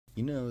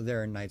You know,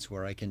 there are nights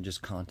where I can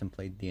just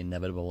contemplate the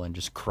inevitable and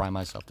just cry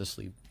myself to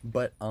sleep.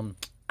 But,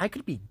 I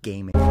could be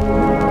gaming.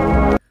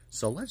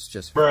 So let's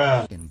just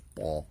fucking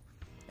ball.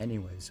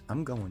 Anyways,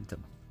 I'm going to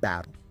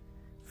battle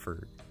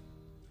for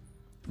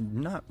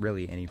not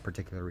really any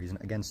particular reason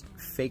against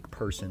fake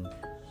person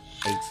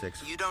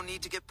 86. You don't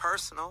need to get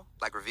personal,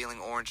 like revealing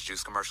orange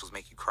juice commercials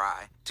make you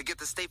cry. To get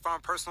the State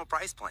Farm personal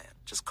price plan,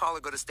 just call or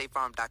go to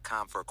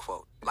statefarm.com for a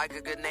quote. Like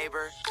a good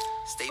neighbor,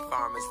 State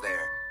Farm is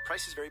there.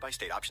 Prices vary by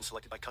state. Options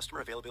selected by customer.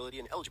 Availability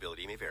and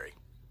eligibility may vary.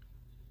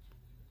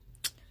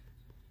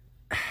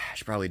 I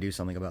should probably do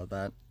something about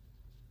that.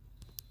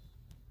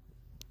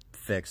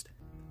 Fixed.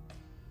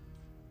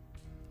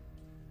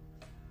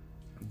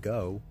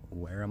 Go?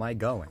 Where am I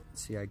going?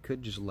 See, I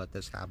could just let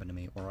this happen to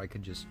me, or I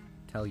could just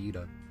tell you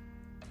to...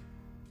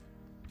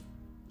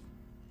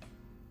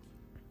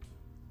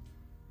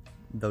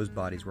 Those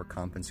bodies were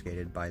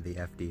confiscated by the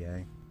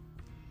FDA.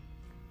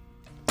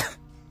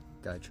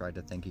 Guy tried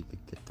to think he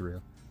could get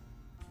through.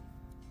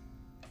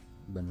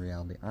 But in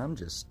reality, I'm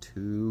just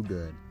too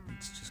good.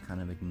 Let's just kind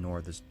of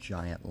ignore this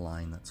giant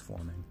line that's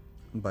forming.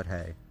 But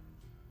hey.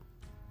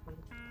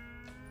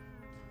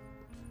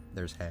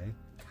 There's hay.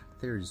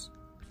 There's...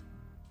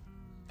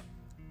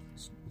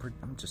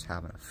 I'm just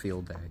having a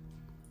field day.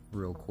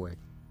 Real quick.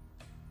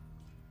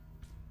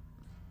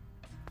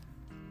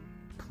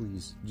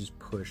 Please, just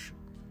push.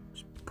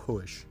 Just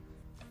push.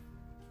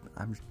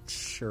 I'm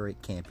sure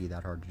it can't be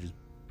that hard to just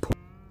push.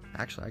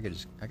 Actually,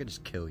 I could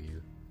just kill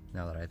you,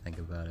 now that I think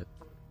about it.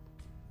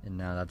 And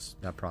now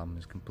that problem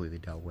is completely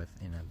dealt with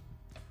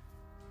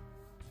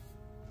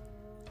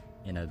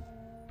in a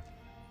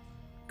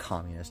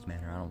communist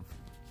manner.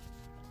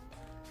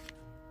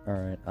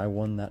 Alright, I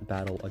won that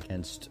battle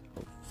against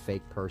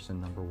fake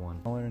person number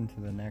 1. I'll into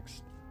the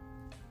next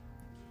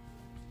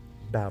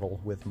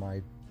battle with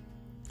my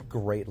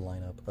great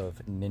lineup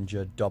of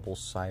ninja double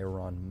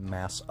Siron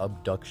mass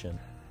abduction.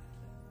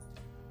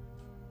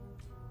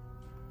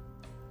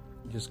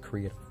 Just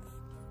create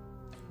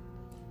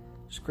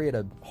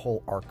a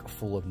whole arc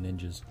full of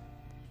ninjas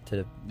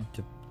to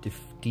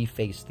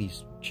deface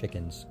these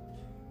chickens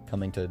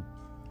coming to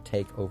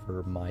take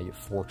over my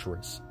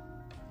fortress.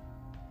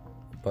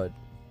 But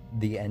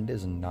the end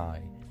is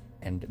nigh,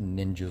 and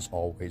ninjas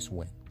always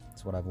win.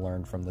 That's what I've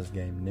learned from this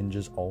game.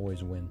 Ninjas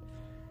always win.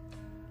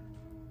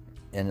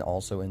 And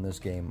also in this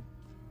game,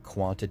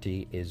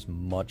 quantity is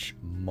much,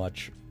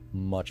 much,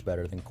 much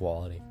better than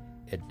quality.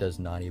 It does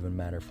not even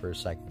matter for a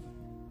second.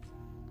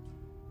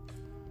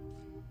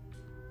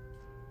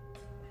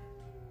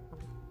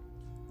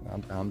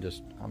 I'm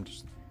just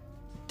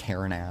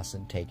tearing ass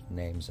and taking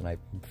names, and I've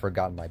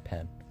forgotten my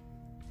pen.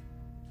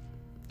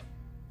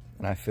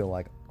 And I feel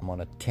like I'm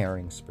on a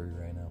tearing spree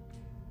right now.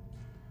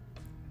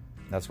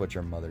 That's what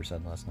your mother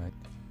said last night.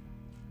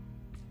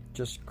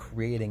 Just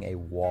creating a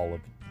wall of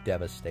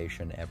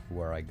devastation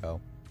everywhere I go.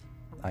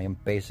 I am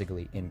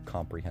basically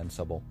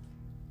incomprehensible.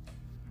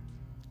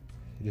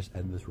 Just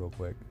end this real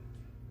quick.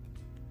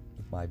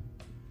 With my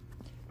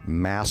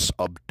mass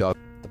abduct.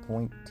 The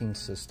pointing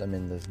system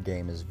in this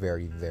game is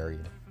very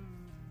varied.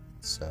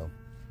 So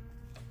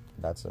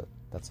that's a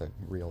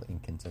real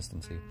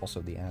inconsistency.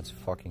 Also, the ads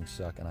fucking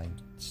suck, and I'm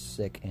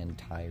sick and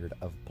tired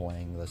of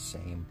playing the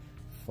same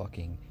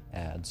fucking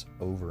ads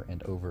over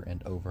and over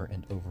and over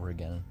and over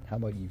again. How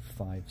about you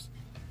fives?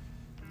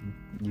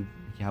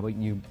 How about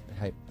you?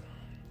 Hey.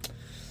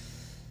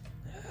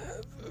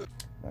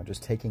 Now,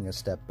 just taking a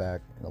step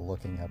back and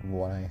looking at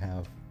what I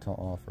have to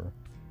offer,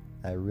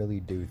 I really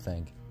do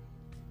think,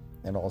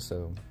 and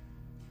also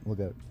look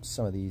at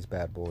some of these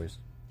bad boys.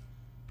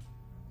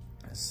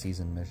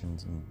 Season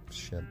missions and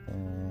shit,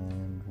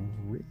 and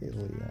really,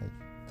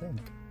 I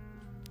think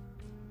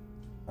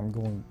I'm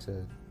going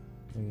to,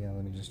 yeah,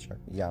 let me just check.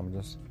 Yeah, I'm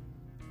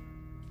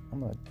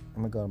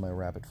gonna go to my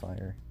rapid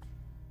fire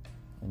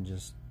and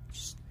just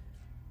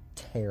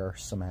tear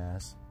some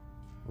ass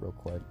real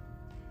quick.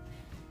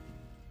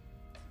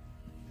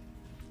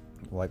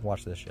 Like,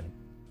 watch this shit.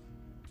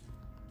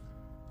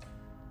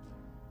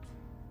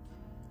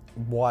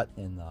 What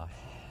in the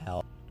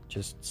hell?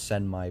 Just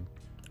send my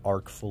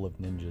arc full of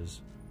ninjas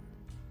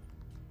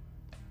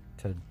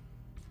to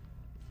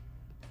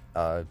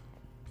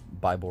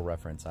Bible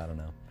reference, I don't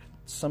know.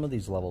 Some of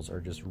these levels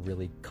are just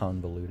really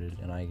convoluted,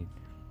 and I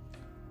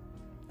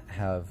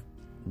have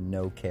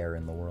no care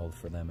in the world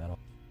for them at all.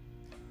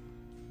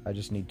 I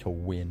just need to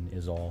win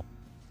is all.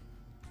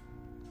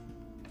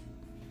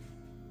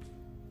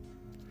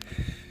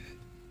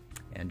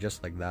 And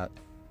just like that,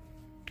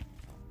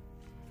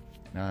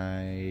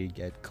 I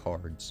get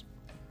cards.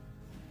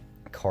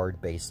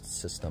 Card-based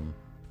system.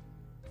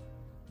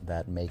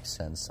 That makes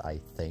sense,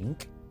 I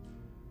think.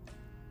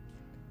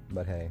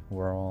 But hey,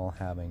 we're all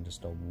having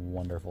just a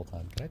wonderful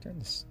time. Can I turn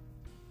this?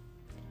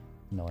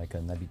 No, I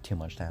couldn't. That'd be too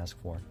much to ask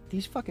for.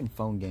 These fucking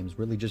phone games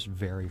really just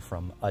vary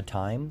from a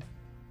time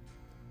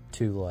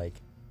to, like,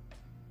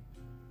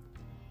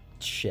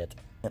 shit.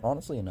 And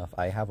honestly enough,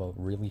 I have a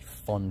really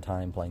fun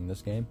time playing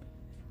this game.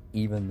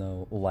 Even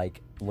though,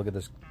 like, look at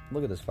this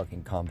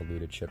fucking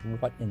convoluted shit.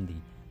 What in the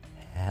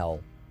hell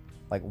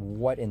Like,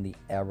 what in the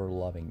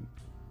ever-loving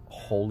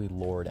holy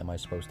lord am I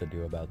supposed to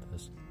do about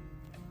this?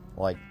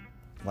 Like,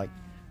 of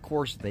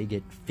course they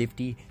get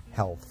 50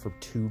 health for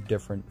 2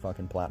 different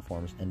fucking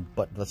platforms,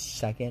 but the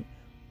second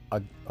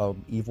a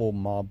evil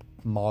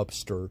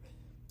mobster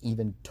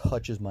even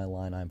touches my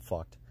line, I'm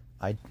fucked.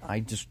 I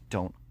just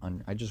don't,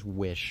 I just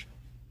wish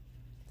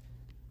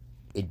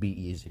it'd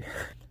be easier.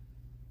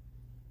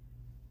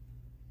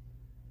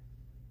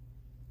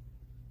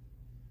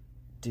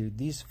 Dude,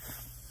 these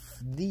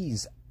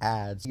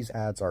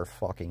ads are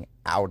fucking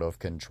out of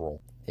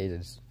control. It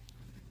is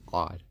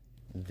odd,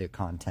 the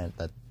content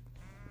that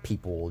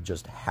people will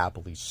just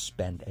happily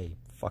spend a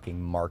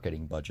fucking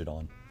marketing budget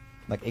on.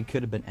 Like, it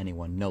could have been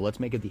anyone. No, let's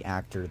make it the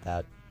actor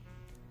that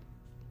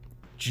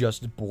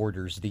just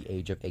borders the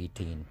age of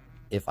 18,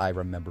 if I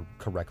remember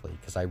correctly,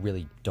 because I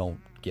really don't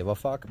give a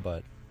fuck,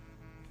 but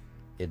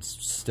it's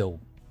still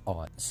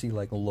odd. See,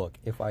 like, look,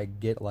 if I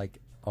get, like,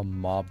 a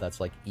mob that's,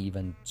 like,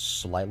 even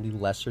slightly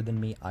lesser than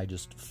me, I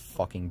just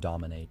fucking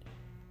dominate.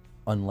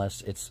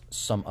 Unless it's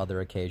some other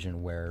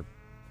occasion where,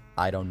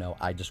 I don't know,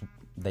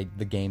 the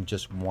game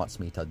just wants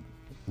me to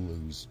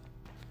lose.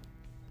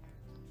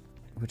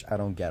 Which I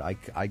don't get.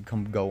 I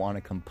go on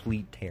a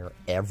complete tear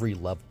every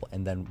level,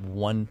 and then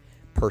one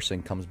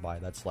person comes by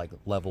that's, like,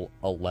 level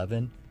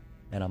 11,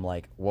 and I'm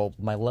like, well,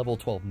 my level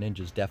 12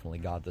 ninjas definitely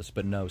got this,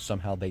 but no,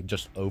 somehow they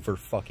just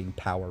over-fucking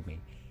power me.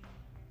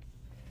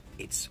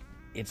 It's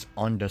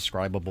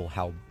undescribable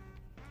how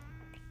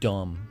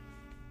dumb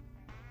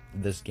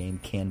this game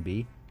can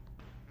be,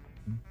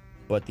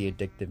 but the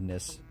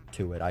addictiveness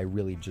to it, I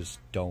really just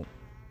don't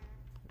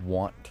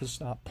want to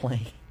stop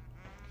playing.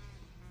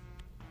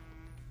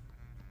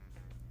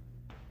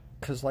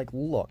 Cause, like,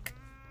 look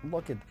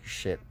at this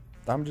shit.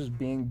 I'm just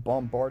being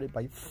bombarded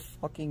by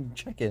fucking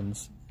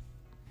chickens.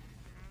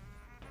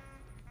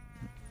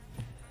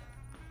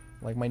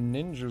 Like, my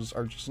ninjas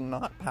are just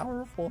not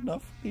powerful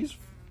enough for these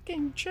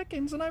fucking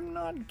chickens, and I'm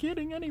not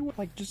getting anywhere.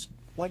 Like, just,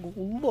 like,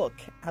 look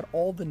at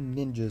all the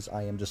ninjas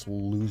I am just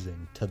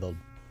losing to the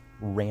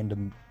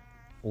random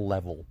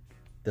level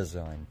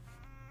design.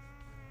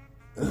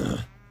 Ugh.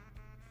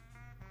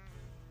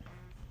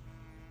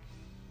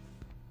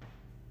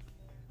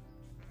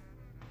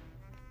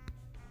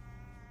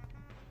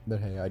 But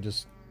hey,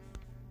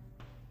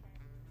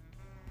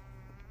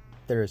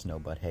 there is no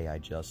but hey,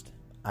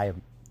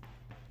 I'm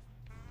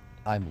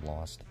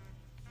lost.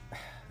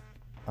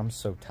 I'm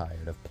so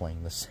tired of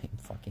playing the same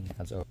fucking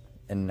ads over.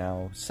 And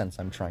now, since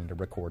I'm trying to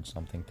record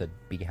something to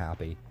be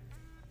happy,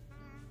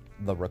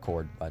 the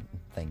record button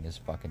thing is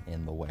fucking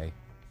in the way.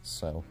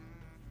 So,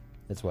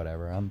 it's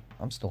whatever.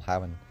 I'm still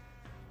having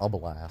a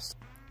blast.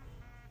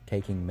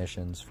 Taking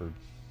missions for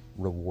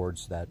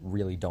rewards that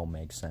really don't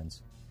make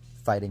sense.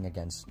 Fighting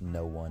against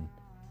no one,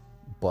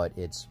 but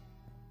it's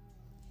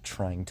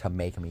trying to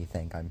make me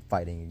think I'm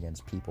fighting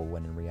against people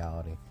when in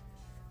reality,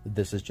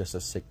 this is just a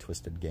sick,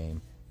 twisted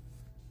game.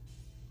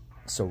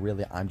 So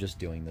really, I'm just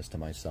doing this to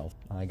myself.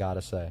 I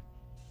gotta say,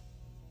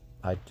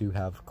 I do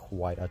have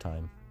quite a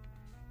time.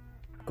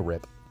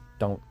 Grip.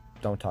 Don't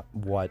talk.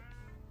 What?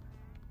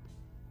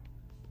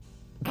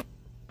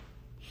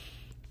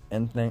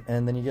 And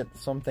then you get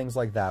some things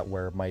like that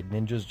where my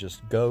ninjas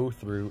just go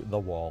through the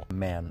wall.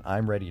 Man,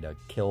 I'm ready to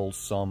kill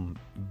some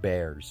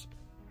bears.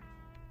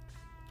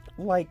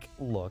 Like,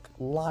 look,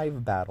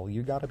 live battle.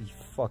 You gotta be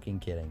fucking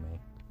kidding me.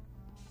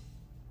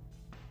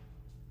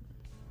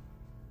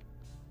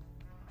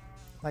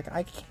 Like,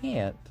 I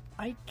can't.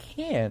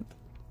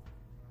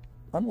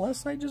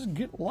 Unless I just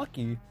get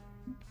lucky.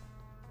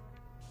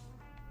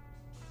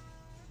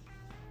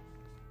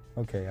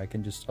 Okay, I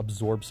can just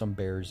absorb some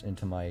bears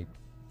into my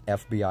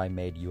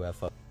FBI-made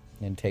UFO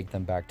and take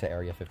them back to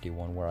Area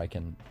 51 where I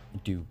can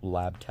do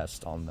lab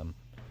tests on them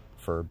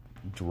for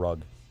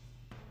drug.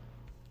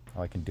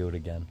 Oh, I can do it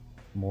again.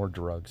 More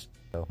drugs.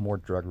 So, more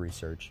drug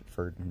research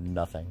for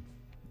nothing.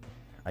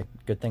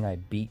 Good thing I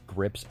beat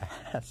Grip's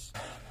ass.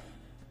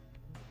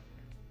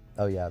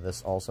 Oh yeah,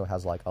 this also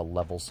has like a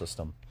level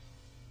system.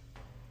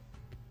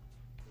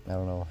 I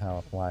don't know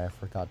why I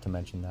forgot to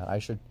mention that. I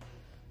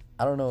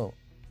don't know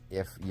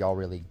if y'all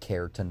really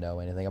care to know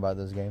anything about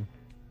this game.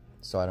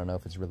 So I don't know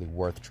if it's really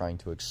worth trying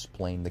to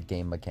explain the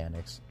game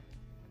mechanics.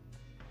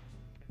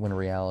 When in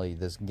reality,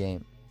 this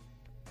game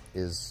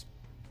is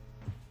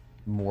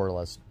more or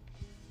less...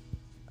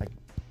 I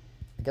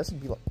guess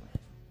it'd be like...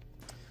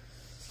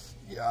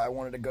 Yeah, I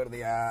wanted to go to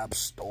the App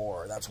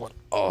Store. That's what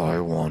I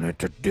wanted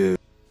to do.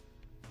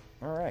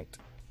 Alright.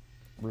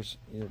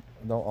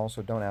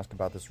 Don't ask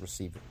about this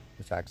receive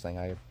attacks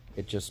thing.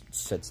 It just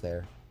sits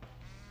there.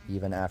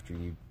 Even after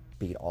you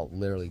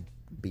literally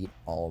beat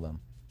all of them.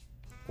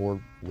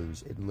 Or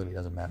lose. It literally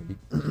doesn't matter.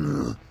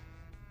 You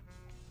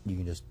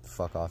can just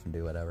fuck off and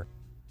do whatever.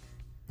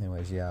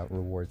 Anyways, yeah,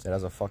 rewards. It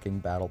has a fucking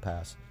battle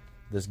pass.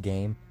 This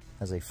game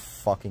has a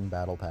fucking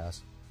battle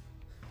pass.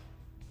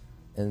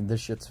 And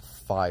this shit's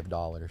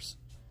 $5.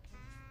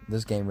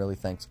 This game really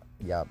thinks...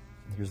 Yeah,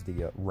 here's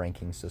the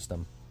ranking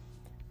system.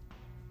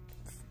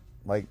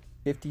 Like,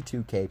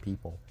 52k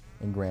people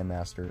in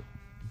Grandmaster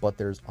but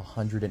there's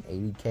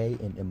 180k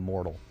in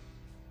Immortal.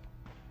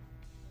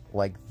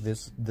 Like,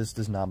 this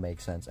does not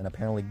make sense. And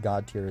apparently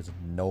God tier is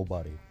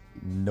nobody.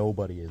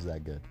 Nobody is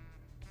that good.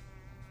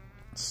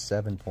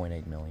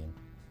 7.8 million.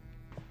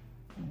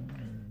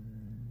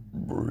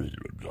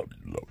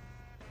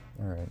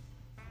 Alright.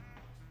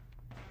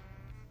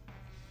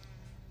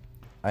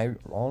 I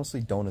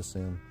honestly don't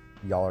assume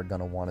y'all are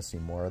gonna want to see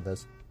more of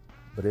this.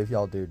 But if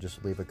y'all do,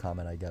 just leave a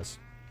comment, I guess.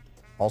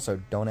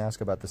 Also, don't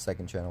ask about the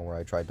second channel where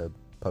I tried to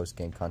post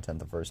game content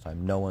the first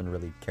time. No one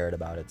really cared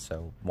about it,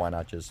 so why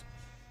not just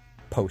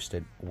post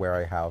it where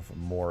I have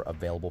more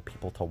available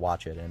people to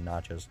watch it and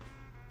not just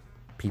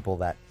people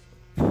that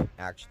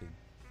actually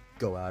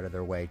go out of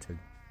their way to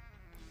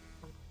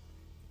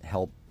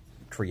help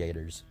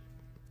creators.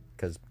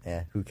 Because,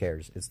 who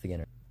cares? It's the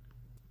internet.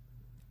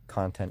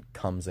 Content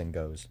comes and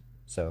goes,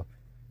 so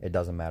it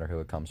doesn't matter who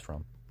it comes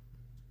from.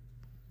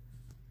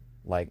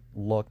 Like,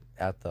 look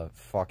at the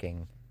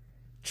fucking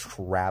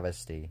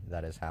travesty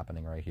that is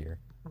happening right here.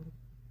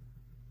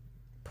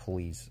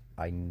 Please,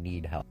 I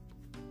need help.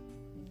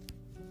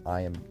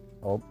 I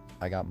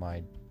got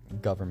my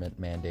government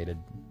mandated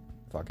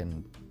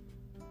fucking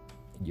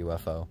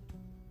UFO.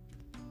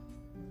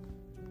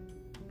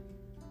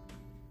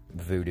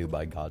 Voodoo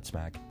by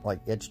Godsmack. Like,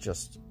 it's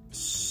just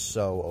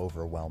so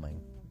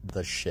overwhelming,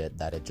 the shit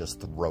that it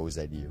just throws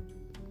at you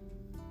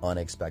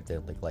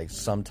unexpectedly. Like,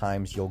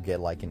 sometimes you'll get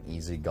like an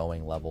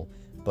easygoing level,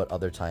 but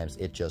other times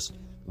it just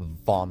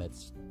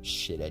vomits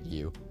shit at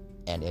you,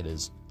 and it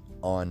is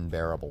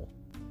unbearable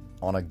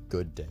on a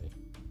good day.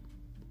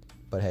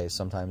 But hey,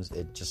 sometimes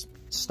it just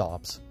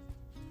stops,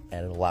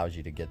 and it allows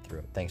you to get through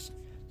it. Thanks,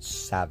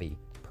 Savvy,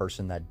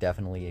 person that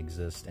definitely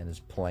exists and is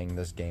playing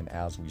this game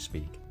as we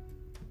speak.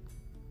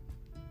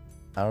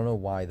 I don't know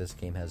why this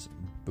game has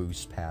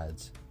boost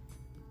pads.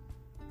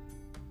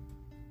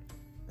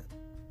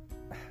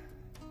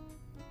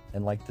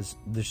 And like this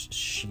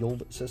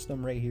shield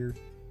system right here,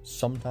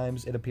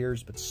 sometimes it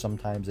appears, but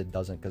sometimes it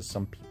doesn't, because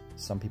some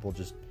people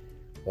just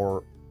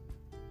are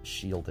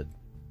shielded.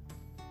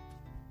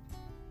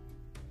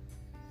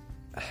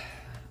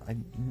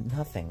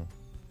 Nothing.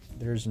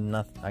 There's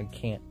nothing. I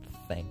can't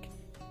think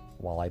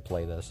while I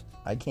play this.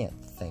 I can't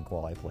think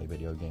while I play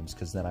video games,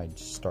 because then I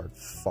just start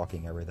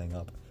fucking everything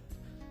up.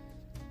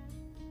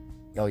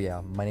 Oh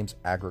yeah, my name's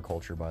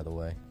Agriculture, by the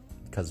way,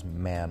 because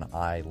man,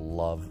 I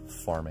love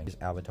farming. These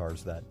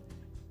avatars that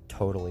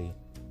totally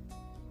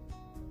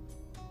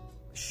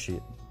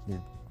shit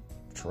your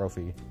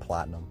trophy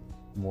platinum.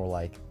 More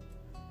like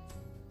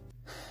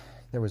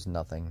there was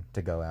nothing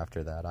to go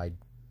after that. I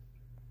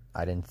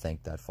didn't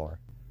think that far.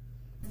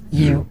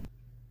 You.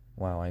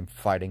 Wow, I'm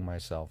fighting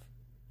myself.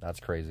 That's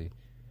crazy.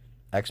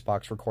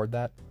 Xbox record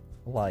that?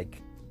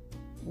 Like,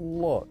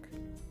 look.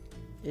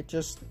 It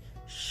just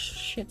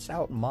shits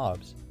out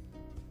mobs.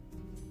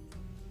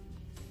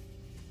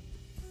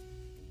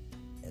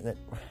 And it,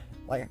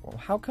 like,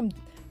 how come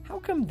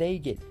they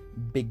get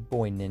big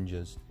boy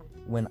ninjas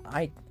when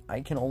I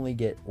can only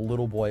get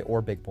little boy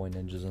or big boy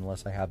ninjas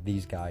unless I have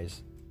these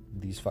guys,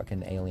 these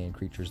fucking alien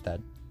creatures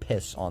that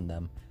piss on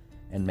them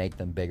and make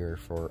them bigger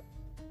for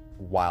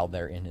while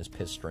they're in his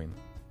piss stream.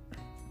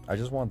 I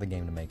just want the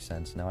game to make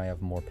sense. Now I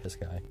have more piss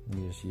guy. Let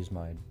me just use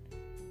my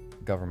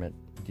government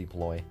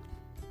deploy.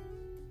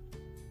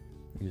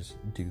 You just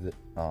do the...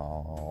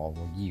 Oh,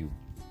 you.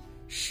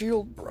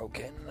 Shield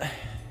broken.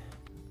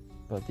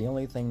 But the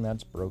only thing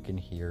that's broken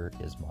here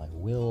is my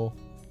will.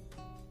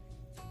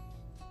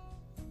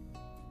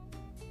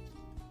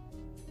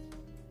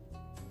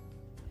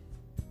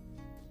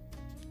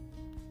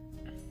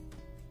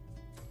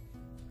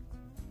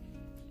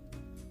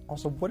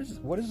 Also, what is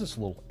this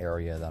little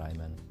area that I'm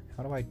in?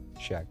 How do I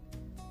check?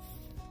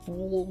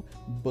 Full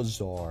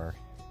Bazaar.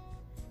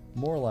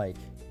 More like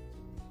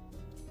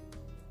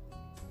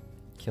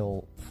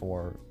kill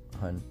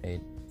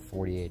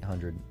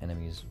 4,800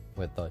 enemies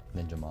with the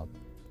ninja mob.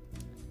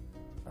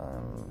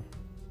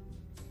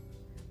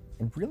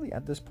 And really,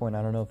 at this point,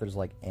 I don't know if there's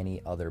like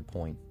any other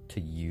point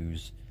to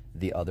use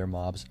the other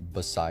mobs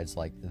besides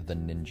like the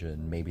ninja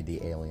and maybe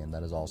the alien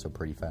that is also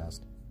pretty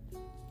fast.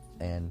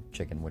 And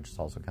chicken, which is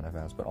also kind of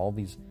fast. But all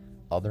these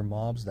other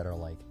mobs that are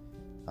like,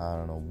 I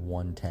don't know,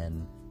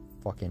 110,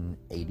 fucking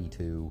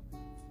 82.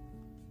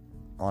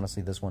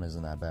 Honestly, this one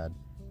isn't that bad.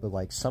 But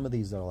like, some of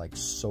these are like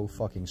so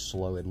fucking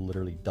slow, it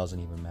literally doesn't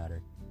even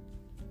matter.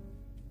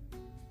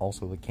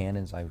 Also, the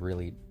cannons,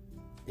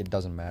 it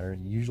doesn't matter.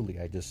 Usually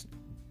I just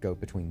go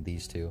between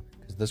these two.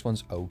 Because this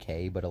one's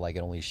okay, but it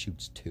only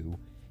shoots 2.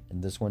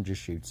 And this one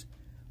just shoots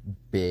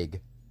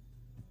bigger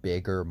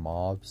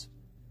mobs.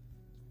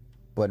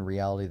 But in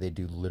reality, they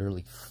do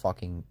literally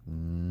fucking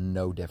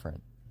no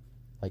different.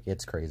 Like,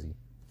 it's crazy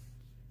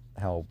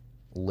how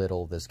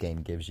little this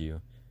game gives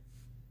you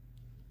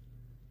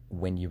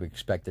when you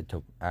expect it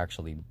to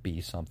actually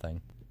be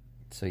something.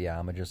 So yeah,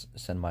 I'm gonna just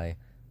send my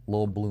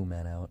little blue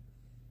man out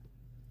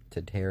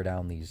to tear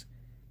down these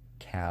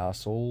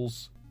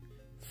castles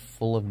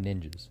full of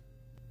ninjas.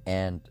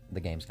 And the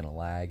game's gonna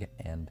lag,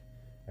 and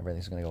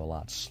everything's gonna go a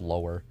lot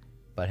slower.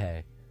 But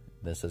hey,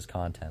 this is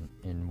content.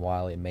 And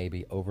while it may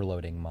be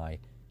overloading my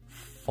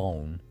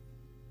phone,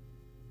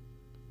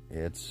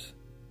 it's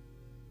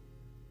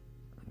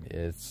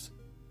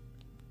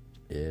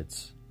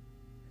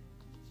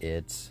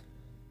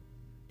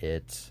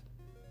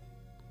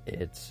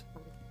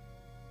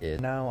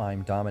now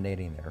I'm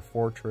dominating their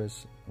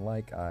fortress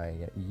like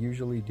I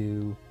usually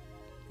do,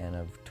 and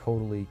I've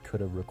totally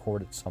could have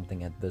recorded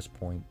something at this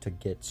point to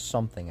get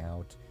something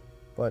out,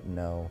 but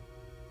no,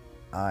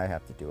 I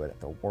have to do it at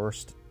the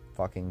worst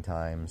fucking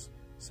times.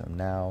 So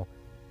now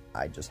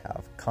I just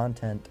have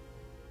content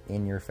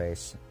in your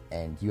face,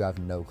 and you have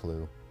no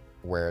clue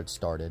where it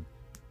started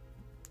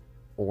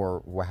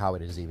or how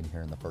it is even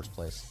here in the first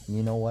place.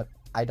 You know what?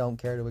 I don't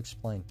care to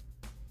explain,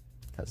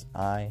 because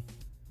I,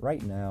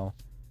 right now,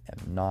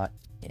 am not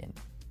in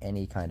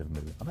any kind of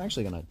mood. I'm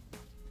actually gonna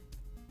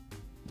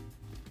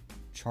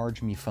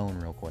charge me phone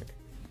real quick,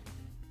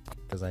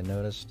 because I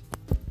noticed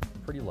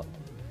pretty low.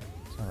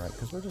 It's alright,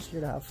 because we're just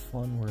here to have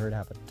fun, we're here to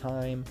have a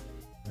time,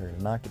 we're here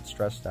to not get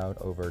stressed out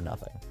over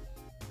nothing.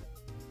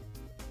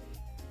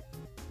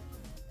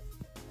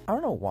 I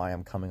don't know why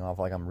I'm coming off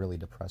like I'm really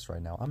depressed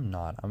right now. I'm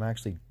not. I'm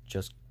actually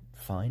just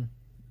fine.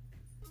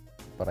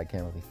 But I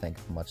can't really think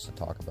of much to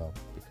talk about,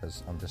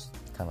 because I'm just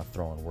kind of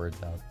throwing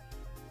words out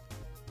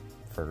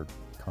for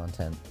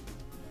content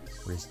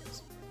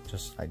reasons.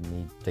 Just, I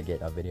need to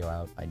get a video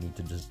out. I need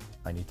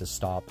to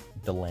stop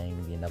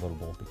delaying the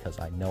inevitable, because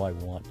I know I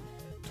want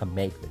to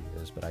make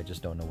videos, but I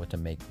just don't know what to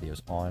make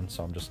videos on.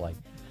 So I'm just like,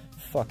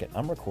 fuck it,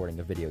 I'm recording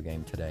a video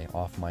game today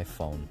off my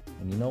phone.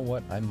 And you know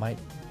what? I might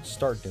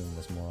start doing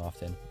this more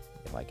often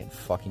if I can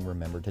fucking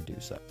remember to do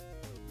so.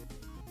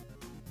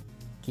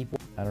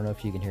 I don't know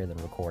if you can hear them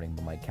recording,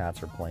 but my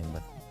cats are playing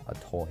with a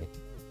toy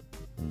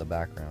in the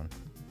background.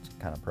 It's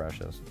kind of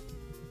precious.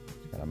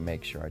 Just gotta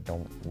make sure I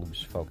don't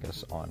lose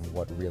focus on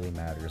what really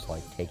matters,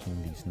 like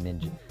taking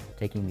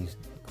these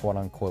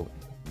quote-unquote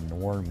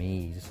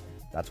normies.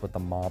 That's what the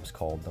mob's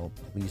called.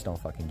 Please don't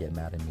fucking get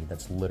mad at me.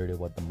 That's literally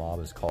what the mob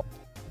is called.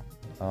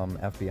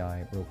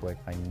 FBI, real quick,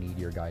 I need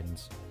your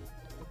guidance.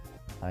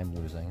 I'm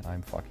losing.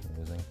 I'm fucking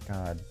losing.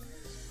 God.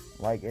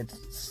 Like,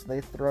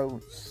 they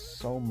throw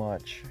so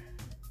much.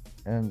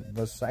 And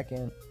the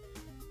second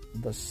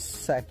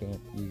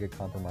you get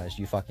compromised,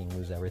 you fucking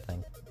lose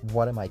everything.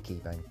 What am I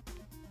keeping?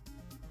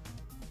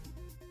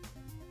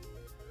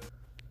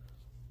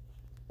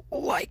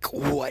 Like,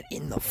 what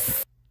in the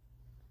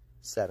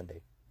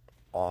 70.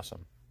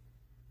 Awesome.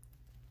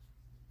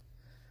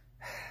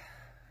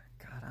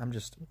 God, I'm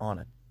just on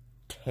a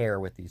tear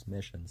with these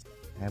missions.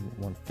 I haven't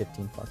won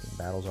 15 fucking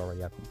battles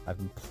already. I've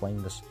been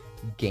playing this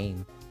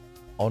game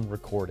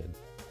unrecorded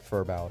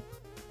for about,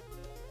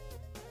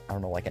 I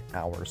don't know, like an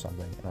hour or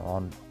something.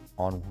 And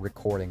on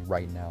recording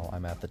right now,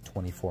 I'm at the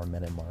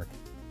 24-minute mark.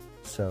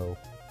 So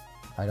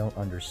I don't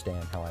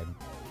understand how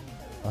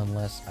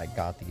unless I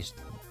got these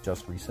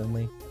just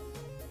recently,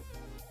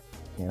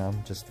 you know,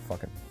 I'm just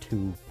fucking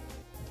too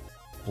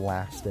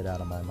blasted out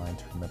of my mind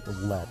to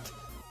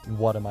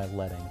what am I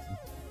letting?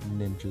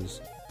 Ninjas.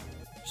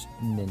 Just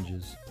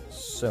ninjas.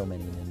 So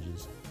many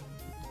ninjas.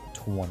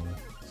 20.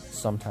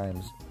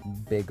 Sometimes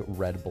big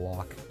red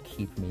block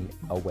keep me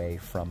away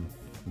from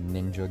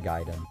Ninja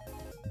Gaiden,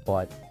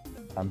 but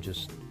I'm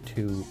just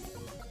too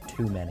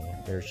many.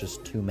 There's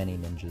just too many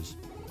ninjas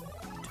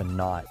to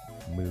not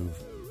move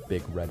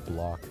big red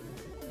block.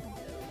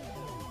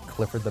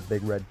 Clifford the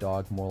big red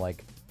dog, more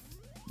like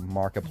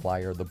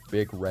Markiplier the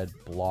big red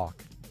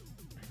block.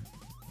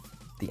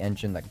 The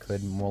engine that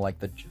could, more like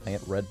the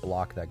giant red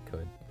block that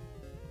could.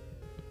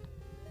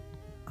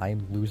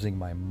 I'm losing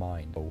my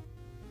mind. Oh,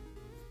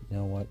 you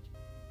know what?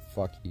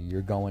 Fuck you.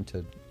 You're going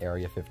to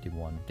Area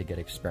 51 to get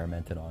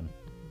experimented on.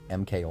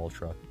 MK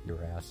Ultra,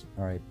 your ass.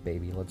 Alright,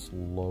 baby, let's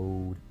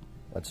load.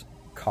 Let's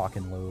cock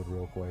and load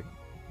real quick.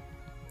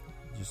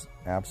 Just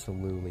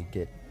absolutely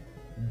get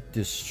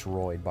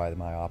destroyed by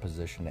my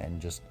opposition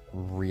and just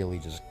really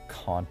just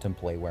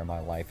contemplate where my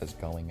life is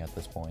going at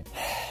this point.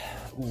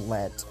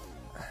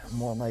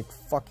 More like,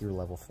 fuck your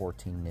level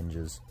 14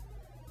 ninjas.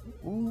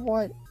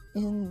 What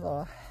in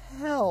the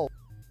hell?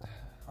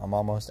 I'm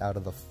almost out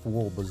of the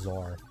Fool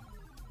Bazaar.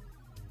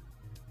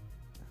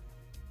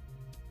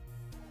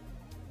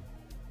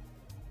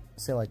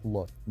 Say like,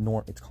 look,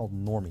 it's called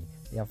Normie.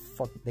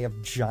 They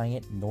have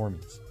giant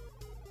normies.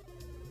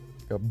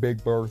 Got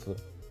Big Bertha,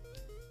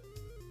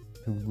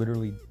 who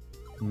literally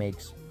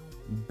makes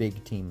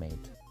big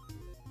teammate.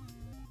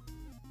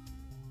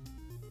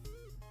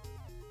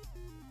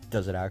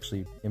 Does it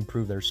actually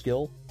improve their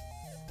skill?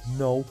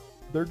 No,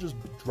 they're just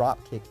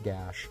dropkick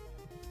gash.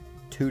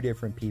 2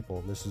 different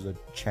people. This is a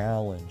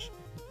challenge.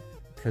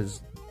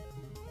 Because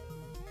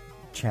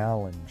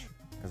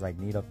I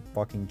need a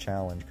fucking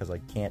challenge, because I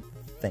can't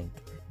think.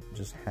 I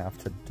just have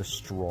to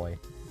destroy.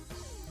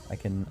 I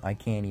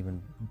can't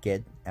even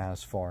get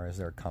as far as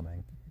they're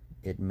coming.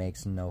 It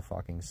makes no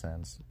fucking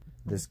sense.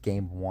 This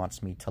game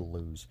wants me to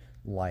lose.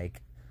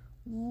 Like,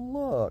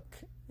 look,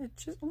 it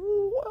just,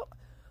 what?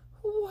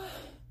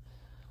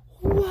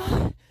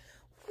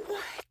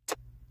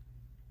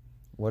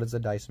 What does the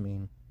dice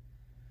mean?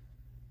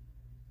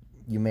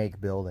 you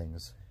make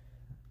buildings.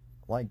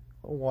 Like,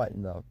 what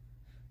in the...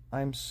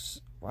 I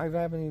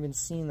haven't even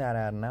seen that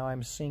ad, and now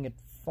I'm seeing it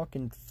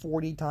fucking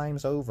 40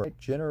 times over. I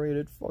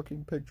generated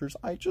fucking pictures.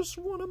 I just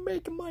want to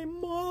make my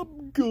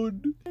mom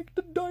good. Take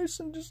the dice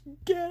and just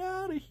get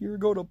out of here.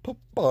 Go to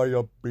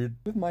papaya bit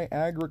with my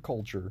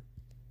agriculture.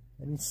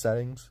 Any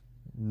settings?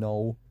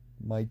 No.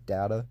 My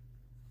data.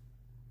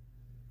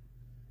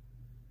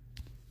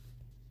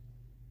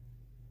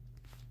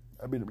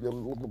 I mean,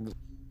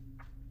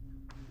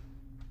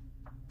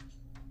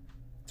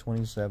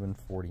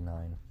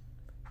 2749.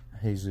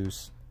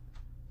 Jesus.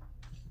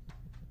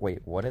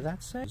 Wait, what did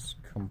that say?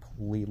 Just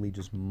completely,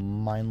 just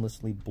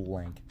mindlessly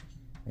blank.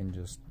 And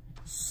just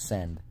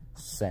send,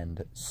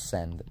 send,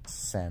 send,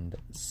 send,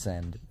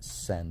 send,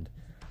 send.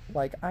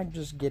 Like, I'm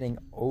just getting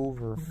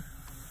over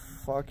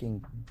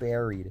fucking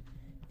buried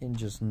in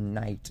just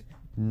night,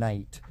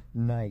 night,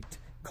 night.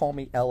 Call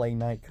me LA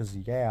Knight, cause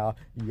yeah,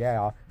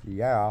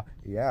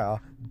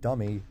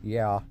 dummy,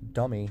 yeah,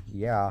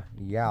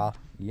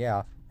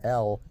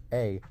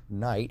 LA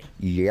Knight,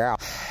 yeah.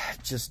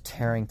 Just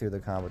tearing through the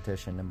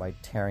competition, and by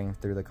tearing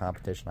through the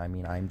competition, I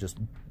mean I'm just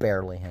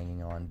barely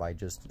hanging on by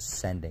just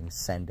sending.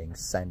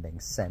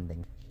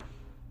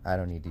 I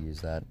don't need to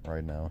use that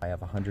right now. I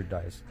have 100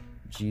 dice.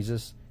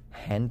 Jesus,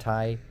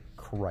 hentai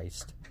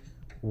Christ.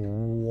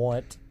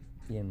 What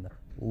in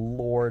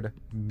Lord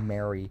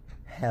Mary,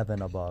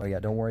 heaven above. Oh yeah,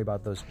 don't worry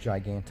about those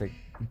gigantic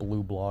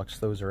blue blocks.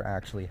 Those are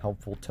actually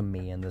helpful to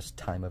me in this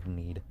time of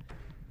need.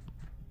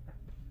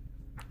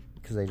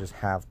 Because they just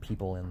have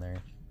people in there.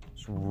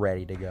 Just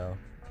ready to go.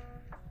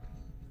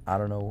 I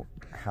don't know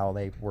how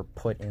they were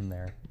put in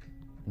there.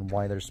 And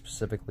why they're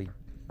specifically...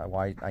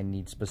 why I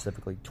need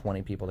specifically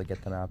 20 people to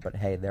get them out. But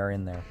hey, they're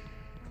in there.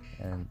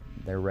 And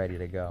they're ready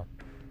to go.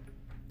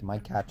 Did my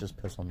cat just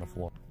piss on the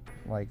floor?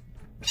 Like...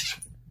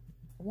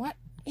 What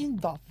in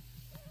the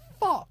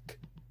fuck?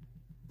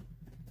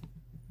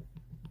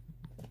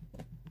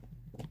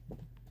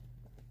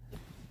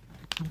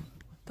 What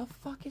the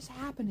fuck is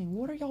happening?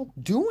 What are y'all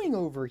doing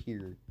over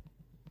here?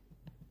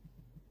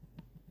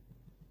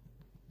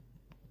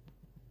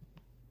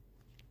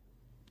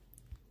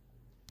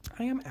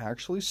 I am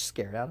actually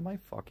scared out of my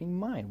fucking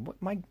mind.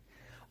 What my...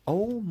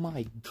 Oh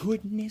my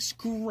goodness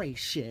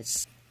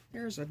gracious.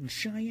 There's a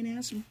giant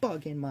ass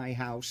bug in my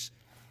house.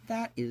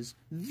 That is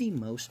the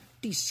most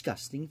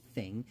disgusting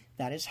thing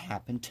that has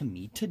happened to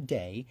me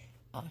today.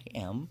 I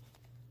am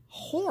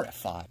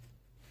horrified.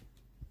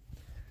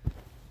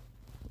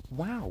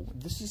 Wow,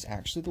 this is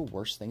actually the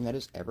worst thing that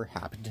has ever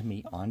happened to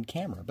me on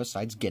camera,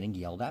 besides getting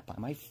yelled at by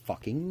my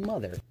fucking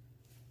mother.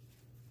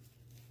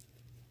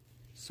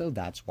 So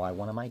that's why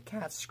one of my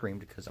cats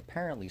screamed, because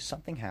apparently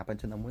something happened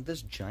to them with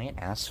this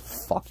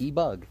giant-ass fucky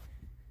bug.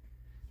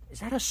 Is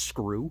that a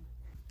screw?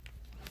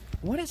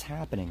 What is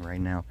happening right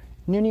now?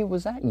 Noonie,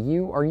 was that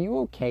you? Are you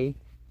okay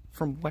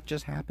from what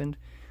just happened?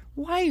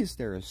 Why is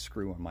there a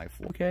screw on my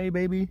floor? Okay,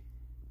 baby?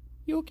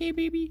 You okay,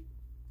 baby?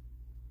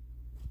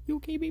 You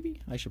okay,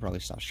 baby? I should probably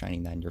stop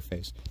shining that in your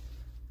face.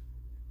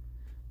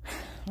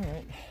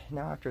 Alright,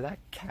 now after that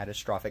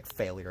catastrophic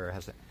failure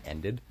has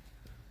ended,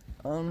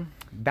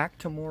 back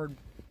to more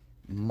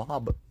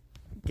mob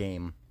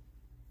game.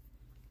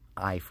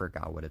 I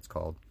forgot what it's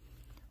called.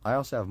 I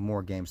also have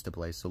more games to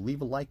play, so leave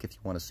a like if you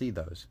want to see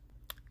those.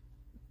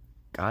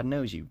 God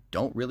knows you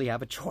don't really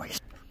have a choice.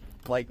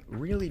 Like,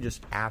 really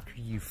just after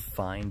you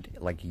find,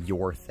 like,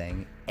 your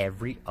thing,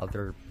 every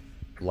other,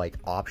 like,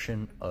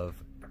 option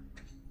of...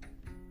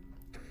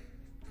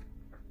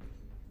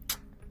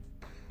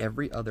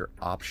 Every other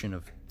option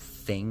of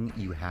thing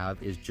you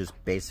have is just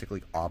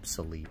basically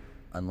obsolete.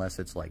 Unless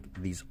it's, like,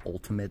 these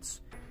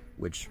ultimates,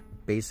 which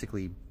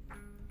basically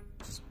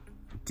just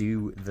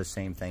do the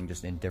same thing,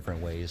 just in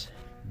different ways.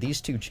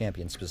 These two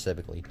champions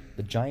specifically,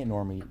 the Giant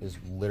Normie is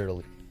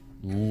literally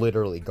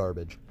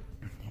garbage,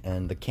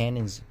 and the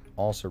cannons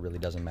also really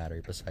doesn't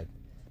matter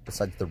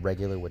besides the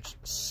regular, which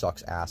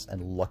sucks ass,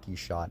 and Lucky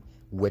Shot,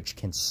 which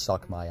can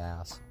suck my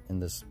ass in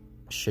this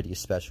shitty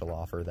special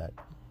offer that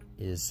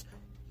is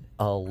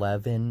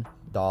 $11.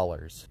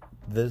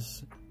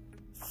 This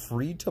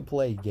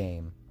free-to-play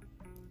game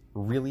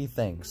really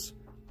thinks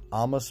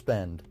I'ma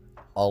spend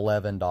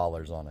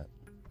 $11 on it.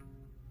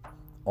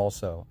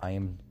 Also, I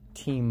am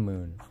Team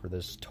Moon for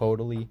this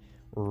totally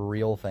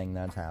real thing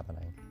that's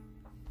happening.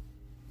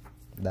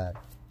 That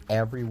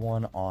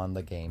everyone on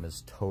the game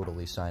is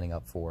totally signing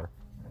up for.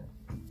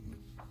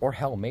 Or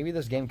hell, maybe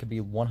this game could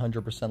be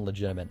 100%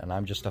 legitimate and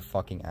I'm just a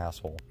fucking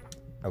asshole.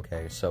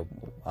 Okay, so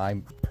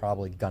I'm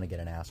probably gonna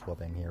get an ass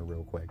whooping here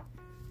real quick.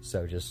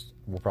 So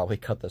we'll probably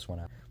cut this one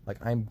out.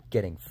 Like, I'm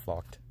getting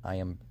fucked. I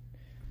am...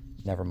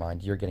 Never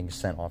mind, you're getting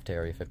sent off to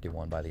Area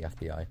 51 by the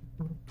FBI.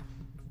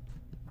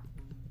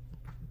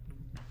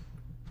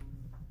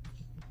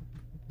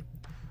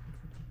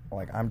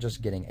 Like, I'm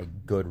just getting a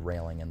good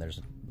railing and there's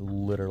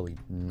literally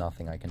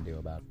nothing I can do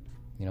about it.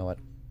 You know what?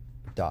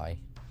 Die.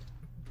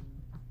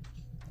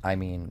 I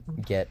mean,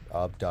 get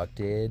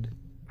abducted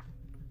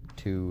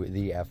to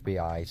the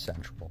FBI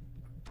Central.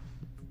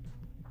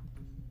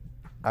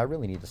 I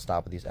really need to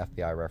stop with these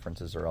FBI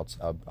references, or else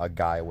a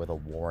guy with a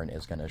warrant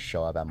is going to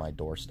show up at my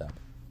doorstep.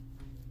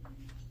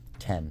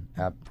 10.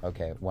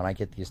 Okay, when I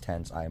get these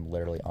 10s, I am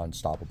literally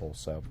unstoppable,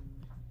 so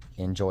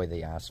enjoy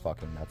the ass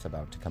fucking that's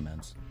about to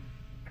commence.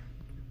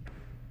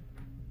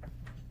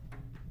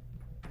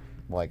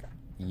 Like,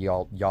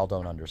 y'all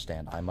don't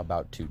understand. I'm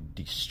about to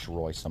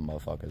destroy some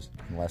motherfuckers,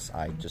 unless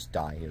I just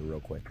die here real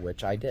quick,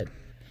 which I did.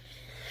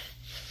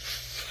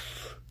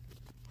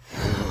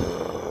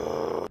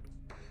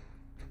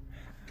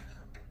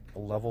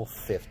 Level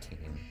 15.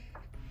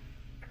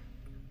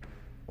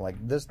 Like,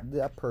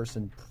 that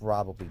person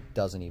probably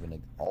doesn't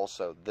even...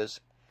 Also, this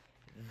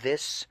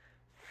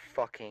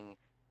fucking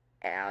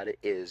ad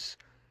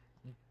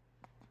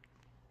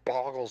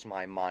boggles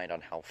my mind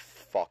on how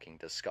fucking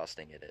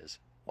disgusting it is.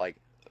 Like...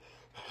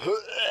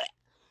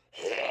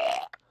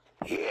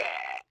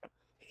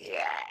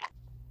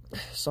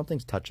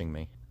 Something's touching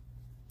me.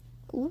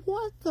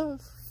 What the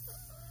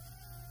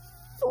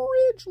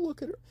fridge?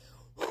 Look at her.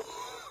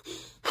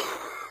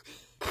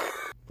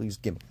 Please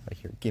get me out of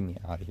here. Get me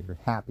out of here.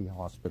 Happy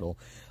hospital.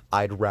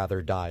 I'd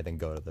rather die than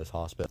go to this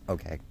hospital.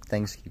 Okay,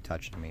 things keep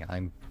touching me.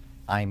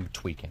 I'm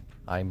tweaking.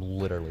 I'm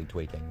literally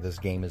tweaking. This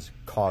game has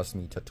caused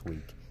me to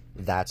tweak.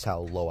 That's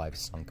how low I've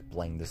sunk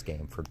playing this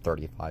game for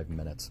 35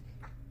 minutes.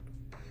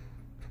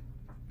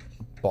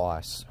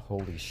 Boss.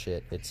 Holy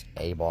shit. It's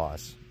a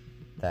boss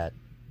that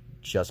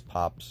just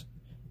pops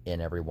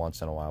in every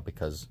once in a while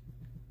because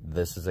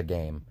this is a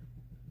game.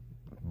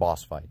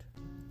 Boss fight.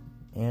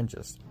 And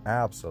just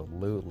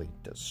absolutely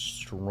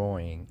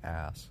destroying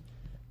ass.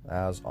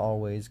 As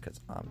always, because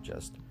I'm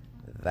just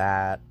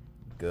that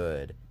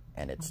good.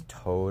 And it's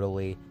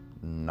totally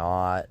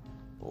not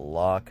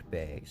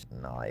luck-based.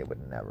 No, I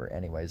would never.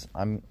 Anyways,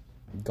 I'm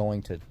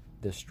going to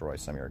destroy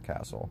some of your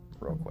castle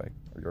real quick.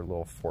 Or your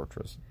little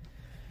fortress.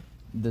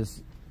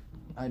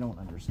 I don't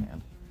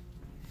understand.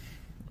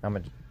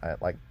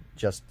 I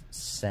just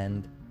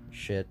send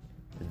shit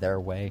their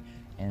way.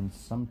 And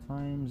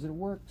sometimes it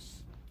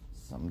works.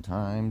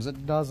 Sometimes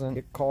it doesn't.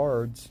 Get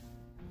cards.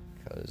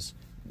 Because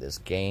this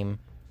game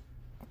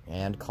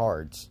and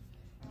cards.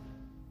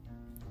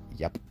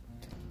 Yep.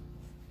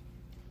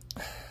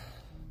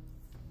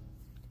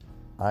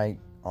 I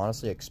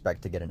honestly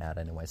expect to get an ad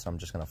anyway, so I'm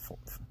just gonna...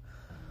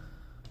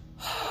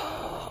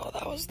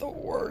 That was the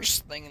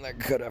worst thing that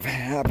could have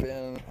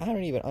happened. I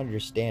don't even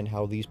understand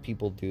how these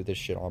people do this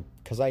shit on...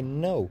 Because I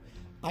know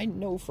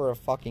for a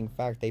fucking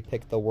fact they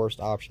pick the worst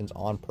options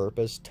on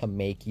purpose to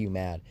make you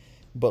mad.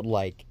 But,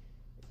 like...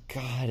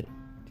 God,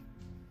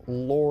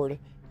 Lord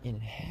in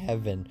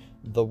heaven,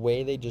 the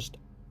way they just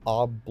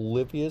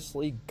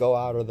obliviously go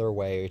out of their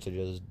way to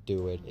just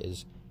do it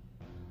is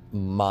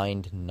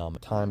mind-numbing.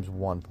 Times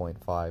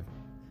 1.5.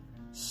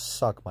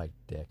 Suck my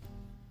dick.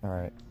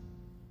 Alright.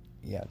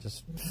 Yeah,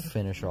 just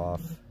finish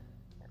off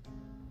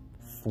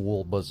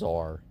Fool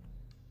Bazaar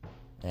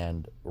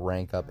and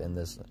rank up in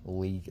this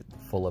league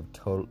full of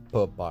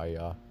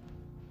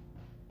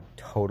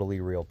totally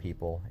real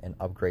people and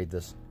upgrade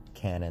this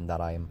cannon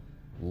that I am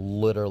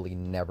literally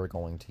never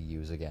going to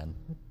use again.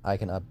 I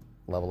can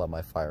level up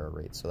my fire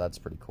rate, so that's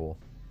pretty cool.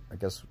 I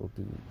guess we'll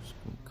do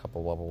a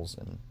couple levels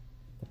in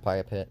the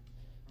fire pit,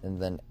 and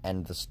then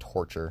end this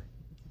torture.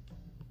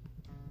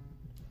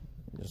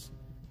 Just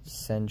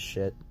send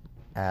shit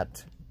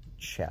at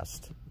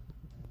chest.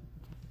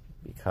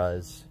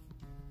 Because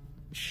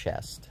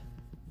chest.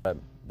 But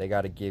they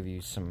gotta give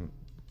you some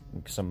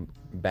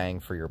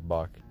bang for your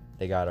buck.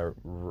 You gotta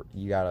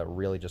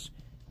really just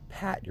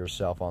pat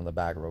yourself on the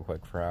back real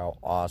quick for how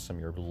awesome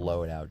your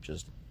loadout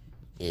just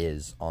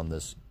is on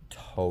this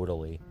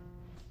totally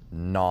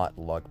not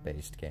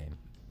luck-based game.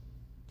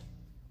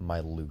 My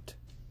loot.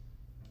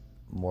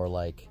 More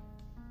like...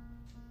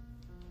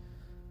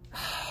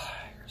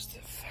 Here's the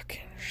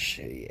fucking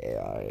shitty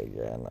AI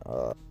again.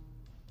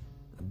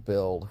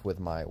 Build with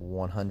my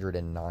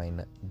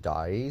 109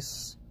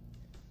 dice.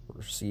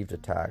 Received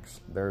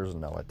attacks. There's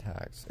no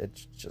attacks.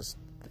 It's just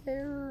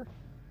there.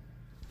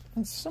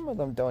 And some of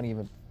them don't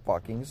even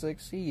fucking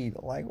succeed.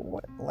 Like,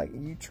 what? Like,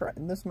 you try,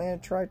 and this man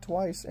tried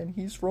twice, and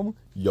he's from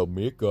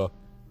Jamaica.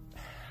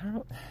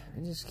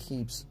 It just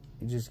keeps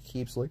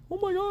like, oh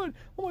my god,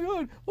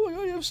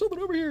 you have something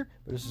over here.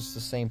 But it's just the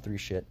same three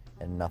shit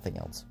and nothing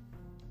else.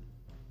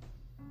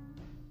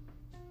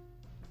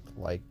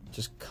 Like,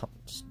 just come,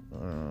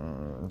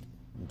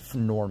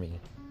 normie.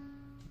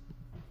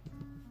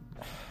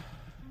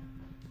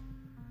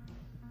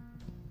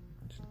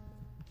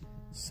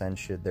 Send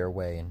shit their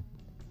way and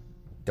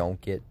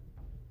don't get,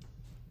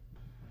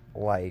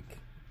 like,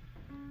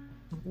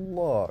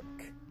 look.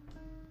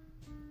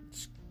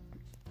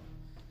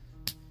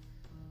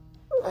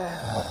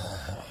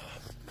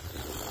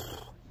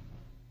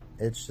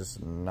 It's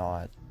just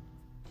not.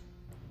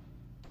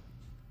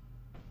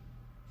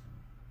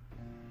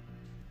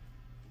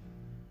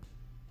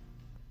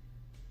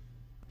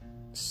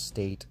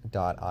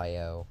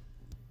 State.io.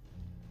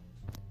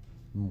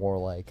 More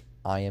like,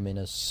 I am in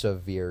a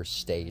severe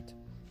state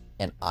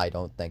and I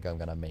don't think I'm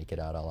gonna make it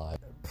out alive.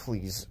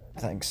 Please,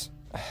 thanks.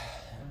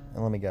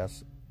 And let me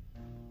guess.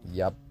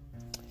 Yep.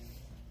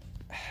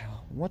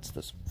 What's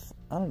this?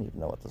 I don't even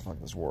know what the fuck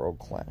this World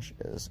Clash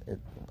is. It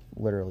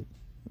literally,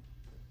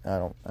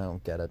 I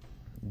don't get it.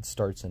 It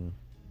starts in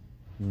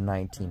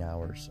 19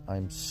 hours.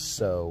 I'm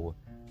so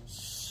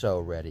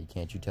ready.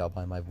 Can't you tell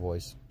by my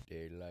voice?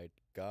 Daylight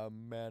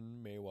come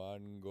and me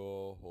one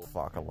go home.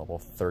 Fuck, a level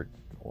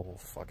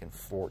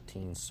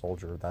 14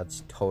 soldier.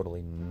 That's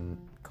totally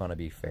gonna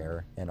be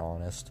fair and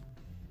honest.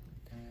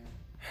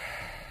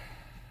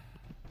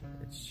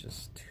 It's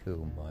just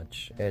too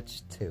much.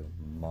 It's too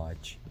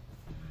much.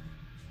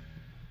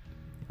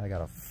 I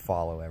gotta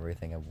follow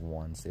everything at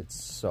once. It's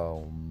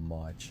so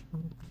much.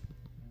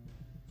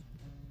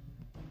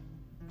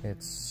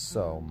 It's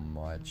so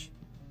much.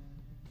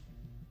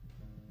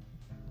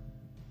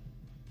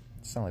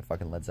 Sound like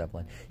fucking Led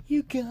Zeppelin.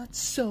 You got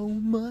so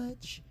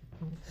much.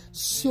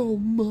 So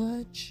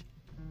much.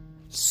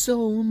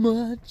 So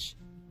much.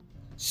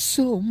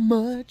 So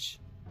much.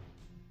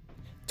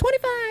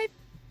 25!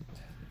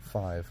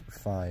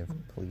 5,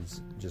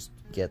 please, just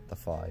get the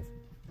 5.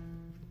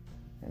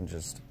 And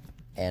just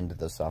end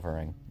the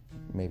suffering.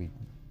 Maybe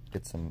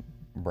get some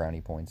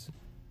brownie points.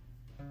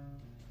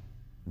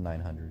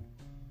 900.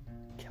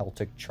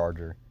 Celtic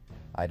Charger.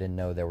 I didn't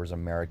know there was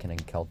American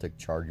and Celtic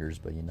Chargers,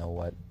 but you know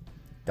what?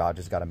 Dodge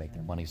has got to make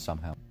their money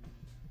somehow.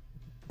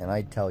 And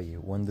I tell you,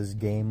 when this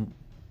game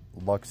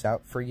lucks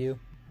out for you,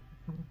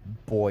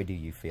 boy do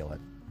you feel it.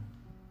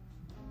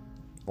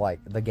 Like,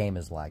 the game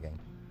is lagging.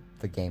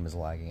 The game is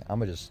lagging. I'm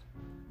gonna just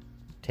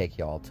take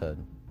y'all to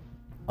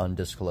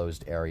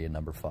undisclosed area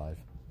number 5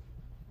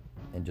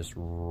 and just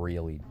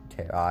really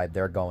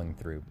they're going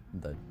through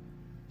the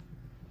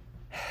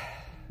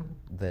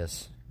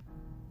this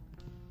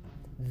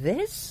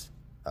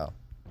oh,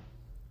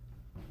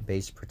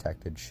 base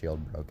protected,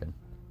 shield broken.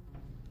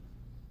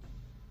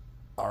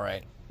 All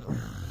right,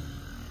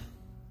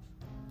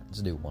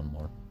 let's do one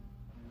more.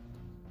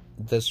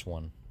 This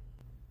one,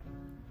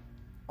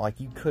 like,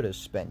 you could have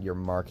spent your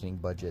marketing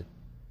budget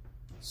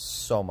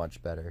so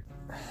much better.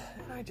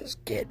 And I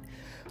just get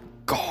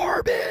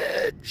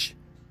garbage.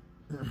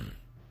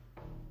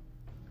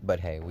 But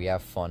hey, we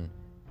have fun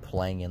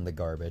playing in the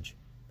garbage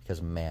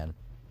because, man,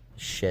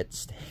 shit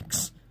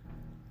stinks.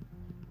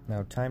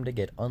 Now, time to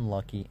get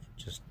unlucky,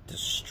 just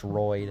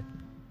destroyed,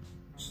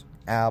 just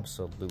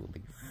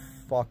absolutely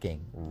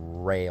fucking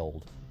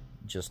railed.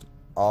 Just,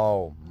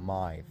 oh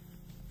my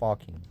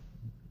fucking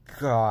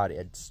god,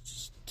 it's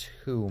just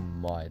too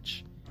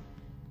much.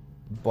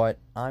 But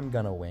I'm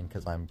gonna win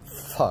because I'm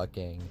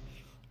fucking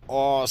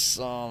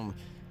awesome.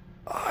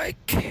 I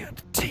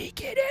can't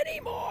take it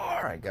anymore.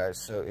 Alright guys,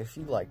 so if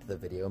you liked the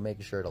video,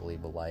 make sure to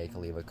leave a like,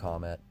 leave a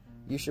comment.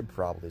 You should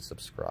probably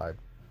subscribe.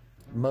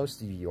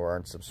 Most of you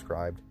aren't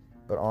subscribed,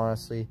 but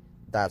honestly,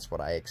 that's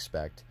what I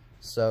expect.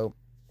 So,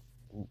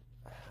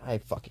 I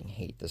fucking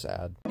hate this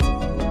ad.